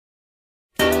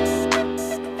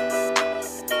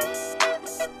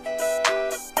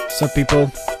What's up, people?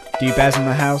 D-Bazz in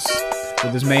the house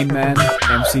with his main man,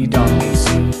 MC Donalds.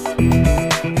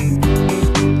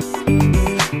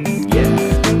 Yeah.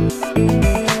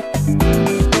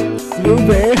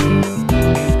 Ruby,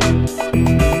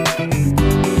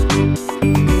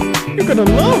 you're gonna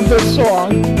love this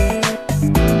song.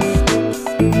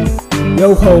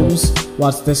 Yo Holmes,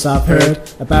 what's this I've heard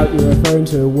about you referring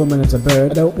to a woman as a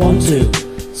bird? I don't want to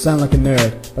sound like a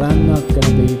nerd, but I'm not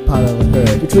gonna be part of a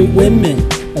herd. We treat women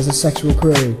as a sexual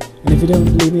query, and if you don't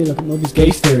believe me, look at movies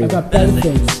Gay Theory. I've got better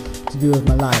things to do with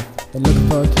my life than looking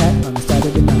for a cat on a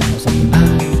Saturday night or something.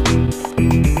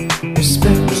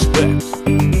 Respect.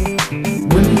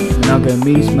 Women,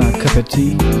 monogamy's my cup of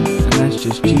tea, and that's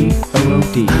just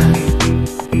G-O-O-D.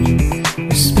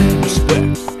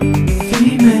 Respect.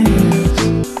 Females,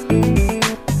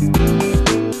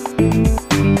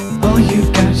 all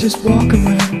you guys just walk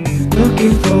around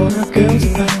looking for a girl to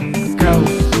pound.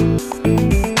 Girls,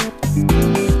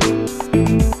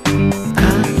 I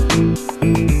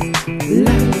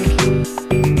like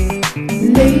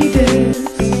ladies.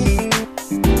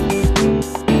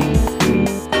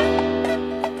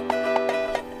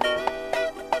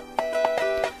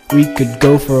 We could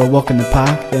go for a walk in the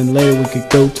park, then later we could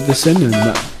go to the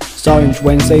cinema. Starting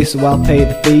Wednesday, so I'll pay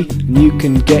the fee, and you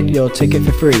can get your ticket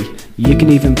for free. You can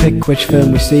even pick which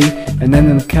film we see, and then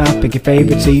in the car pick your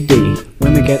favourite CD.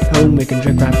 When we get home we can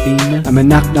drink Rafina, and my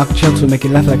knock jokes will make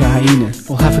you laugh like a hyena.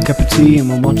 We'll have a cup of tea and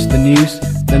we'll watch the news,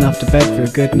 then off to bed for a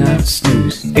good night's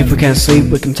snooze. If we can't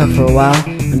sleep we can talk for a while,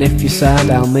 and if you're sad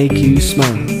I'll make you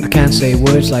smile. I can't say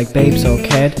words like babes or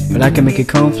kid, but I can make you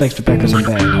cornflakes for breakfast in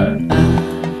bed. I'm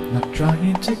not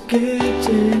trying to get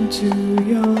into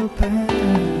your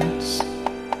pants,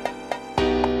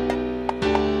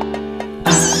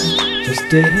 just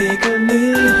dig a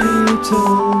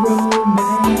little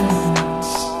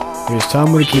romance. Here's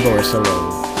Tom with a keyboard solo.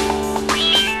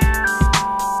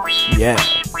 Yeah,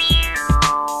 he's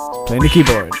playing the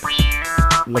keyboard.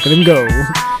 Look at him go. Yeah.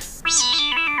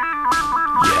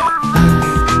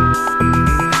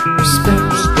 Respect.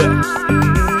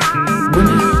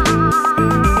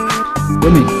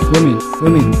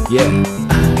 Women. Yeah.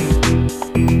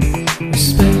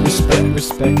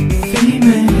 Respect.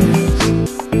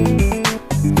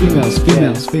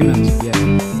 Females, yeah.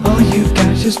 All you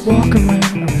guys just walk around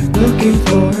looking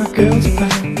for a girl to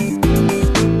pound.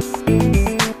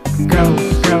 Girls,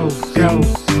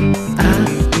 I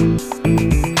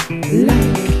like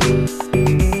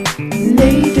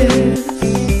ladies.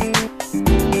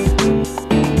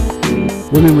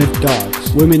 Women with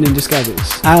dogs, women in disguises.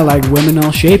 I like women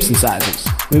all shapes and sizes.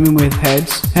 Women with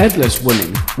heads, headless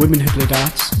women. Women who play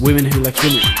darts, women who like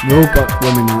swimming. Robot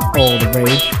women are all the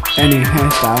rage. Any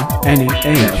hairstyle, any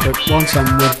age. But once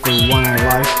I'm with the one I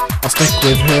like, I'll stick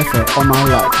with her for all my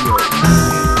life. Yo.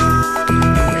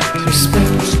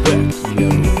 Respect, yo.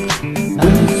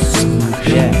 Nice,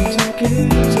 yeah.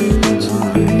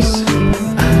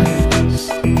 Nice.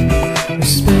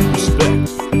 Respect.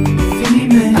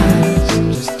 Females,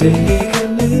 just take a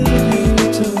little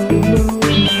room.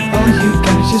 All you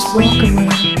guys just walk around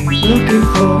looking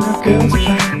for a girl to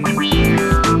find.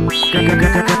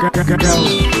 Go.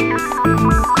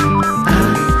 I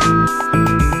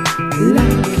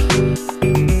like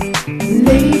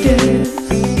ladies.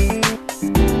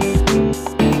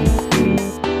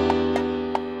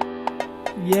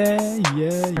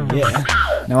 Yeah.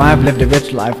 Now I've lived a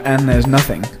rich life and there's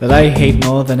nothing that I hate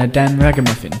more than a Dan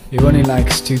ragamuffin who only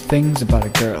likes two things about a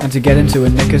girl, and to get into a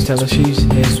knickers tell her she's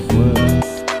his world.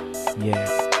 Yeah.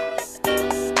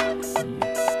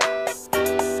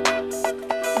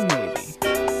 Maybe.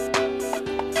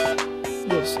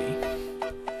 We'll see.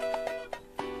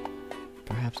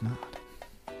 Perhaps not.